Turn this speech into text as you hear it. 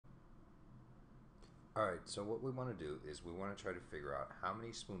Alright, so what we want to do is we want to try to figure out how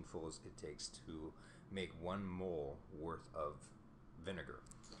many spoonfuls it takes to make 1 mole worth of vinegar.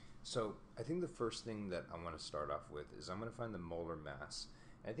 So I think the first thing that I want to start off with is I'm going to find the molar mass.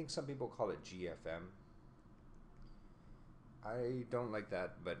 I think some people call it GFM. I don't like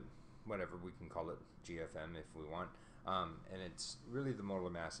that, but whatever, we can call it GFM if we want. And it's really the molar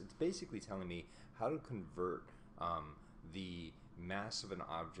mass. It's basically telling me how to convert the mass of an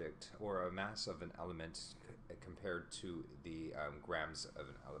object or a mass of an element compared to the grams of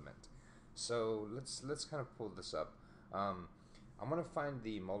an element. So let's kind of pull this up. I'm going to find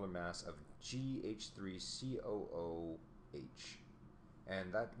the molar mass of GH3COOH,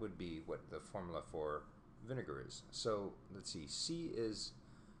 and that would be what the formula for vinegar is. So let's see, C is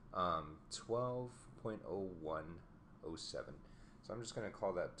 12.0107. So I'm just going to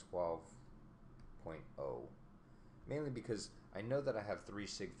call that 12.0, mainly because I know that I have 3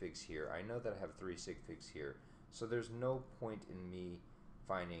 sig figs here. I know that I have 3 sig figs here. So there's no point in me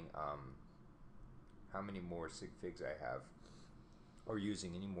finding how many more sig figs I have, or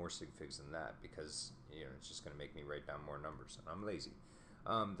using any more sig figs than that, because it's just going to make me write down more numbers, and I'm lazy.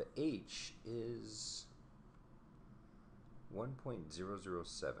 The H is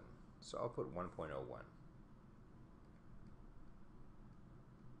 1.007, so I'll put 1.01.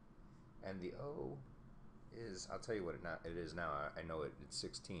 And the O is, I'll tell you what it is now. I know it's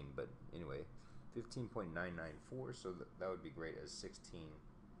 16, but anyway, 15.994, so that would be great as 16.0.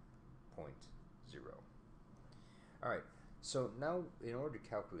 Alright, so now in order to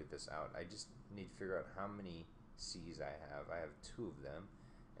calculate this out, I just need to figure out how many C's I have. I have 2 of them,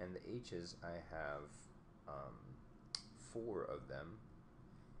 and the H's I have 4 of them,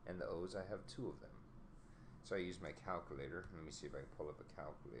 and the O's I have 2 of them. So I use my calculator. Let me see if I can pull up a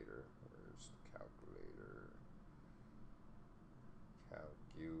calculator. Where's the calculator?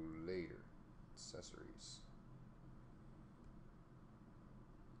 Calculator. Accessories.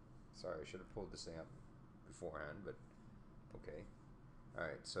 Sorry, I should have pulled this thing up beforehand, but okay.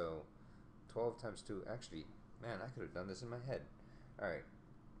 Alright, so 12 times 2. Actually, man, I could have done this in my head. Alright.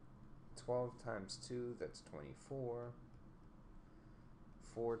 12 times 2, that's 24.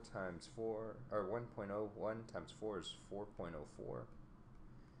 4 times 4, or 1.01 times 4 is 4.04.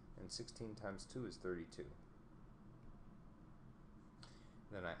 And 16 times 2 is 32.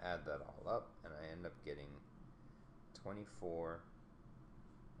 Then I add that all up, and I end up getting 24.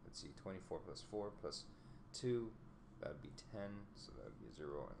 Let's see, 24 plus 4 plus 2, that would be 10, so that would be a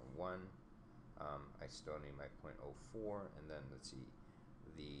 0 and a 1. I still need my 0.04, and then let's see,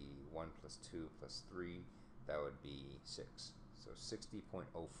 the 1 plus 2 plus 3, that would be 6. So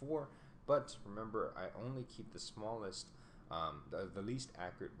 60.04, but remember, I only keep the smallest, the least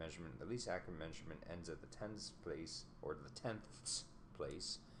accurate measurement. The least accurate measurement ends at the tens place, or the tenths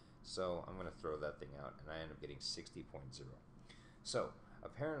place, so I'm going to throw that thing out, and I end up getting 60.0. So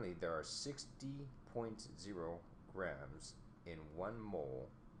apparently there are 60.0 grams in 1 mole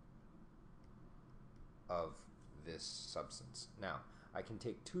of this substance. Now, I can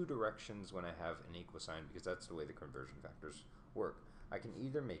take 2 directions when I have an equal sign, because that's the way the conversion factors work. I can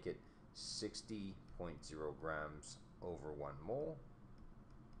either make it 60.0 grams over 1 mole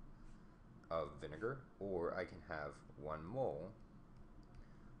of vinegar, or I can have 1 mole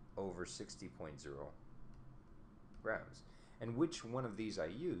over 60.0 grams. And which one of these I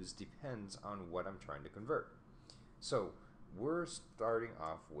use depends on what I'm trying to convert. So we're starting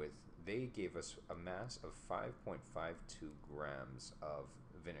off with, they gave us a mass of 5.52 grams of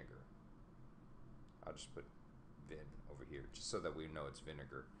vinegar. I'll just put vin over here just so that we know it's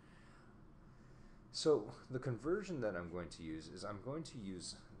vinegar. So the conversion that I'm going to use is I'm going to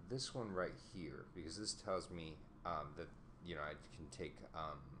use this one right here, because this tells me that I can take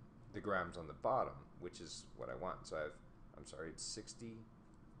the grams on the bottom, which is what I want. So I'm sorry, it's 60.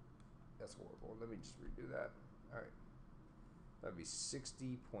 That's horrible. Let me just redo that. All right. That'd be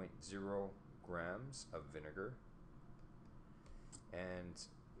 60.0 grams of vinegar, and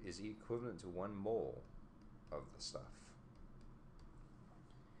is equivalent to 1 mole of the stuff.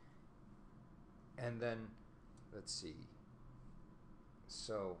 And then, let's see.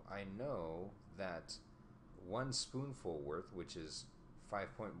 So I know that 1 spoonful worth, which is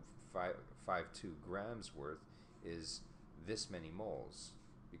 5.52 grams worth, is this many moles,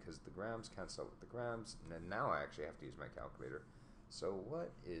 because the grams cancel out with the grams, and now I actually have to use my calculator. So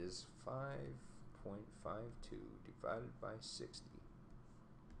what is 5.52 divided by 60?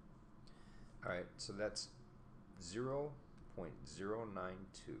 Alright, so that's 0.092.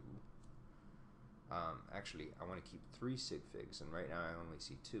 Actually, I want to keep 3 sig figs, and right now I only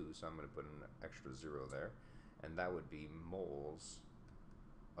see 2, so I'm going to put an extra 0 there, and that would be moles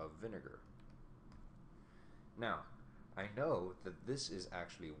of vinegar. Now, I know that this is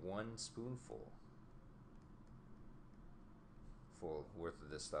actually 1 spoonful full worth of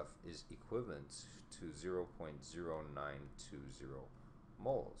this stuff is equivalent to 0.0920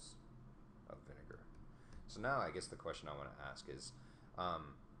 moles of vinegar. So now I guess the question I want to ask is,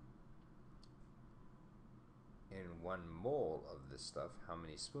 in 1 mole of this stuff, how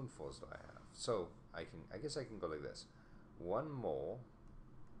many spoonfuls do I have? So I guess I can go like this: 1 mole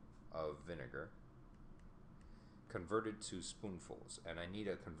of vinegar converted to spoonfuls, and I need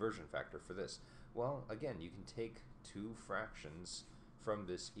a conversion factor for this. Well, again, you can take 2 fractions from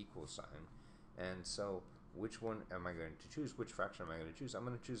this equal sign, and so which one am I going to choose? Which fraction am I going to choose? I'm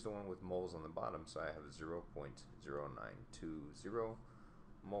going to choose the one with moles on the bottom, so I have 0.0920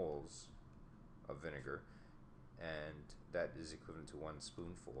 moles of vinegar, and that is equivalent to 1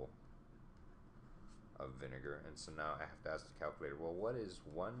 spoonful of vinegar. And so now I have to ask the calculator, well, what is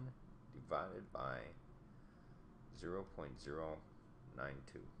 1 divided by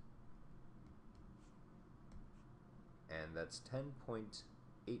 0.092? And that's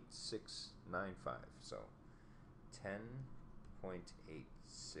 10.8695. So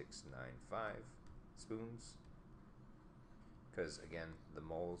 10.8695 spoons, because again the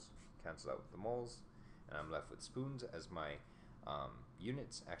moles cancel out with the moles, and I'm left with spoons as my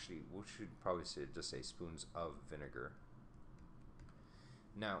units. Actually, we should probably just say spoons of vinegar.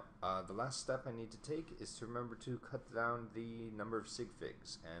 Now, the last step I need to take is to remember to cut down the number of sig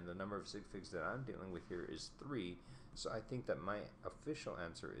figs, and the number of sig figs that I'm dealing with here is 3, so I think that my official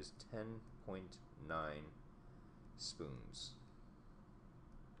answer is 10.9 spoons.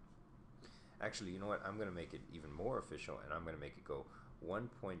 Actually, you know what? I'm going to make it even more official, and I'm going to make it go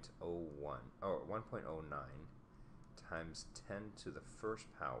 1.01 or 1.09 times 10 to the first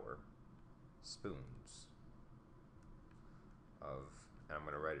power spoons of, and I'm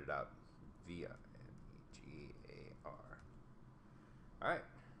going to write it out, V-I-N-E-G-A-R. Alright,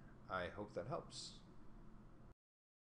 I hope that helps.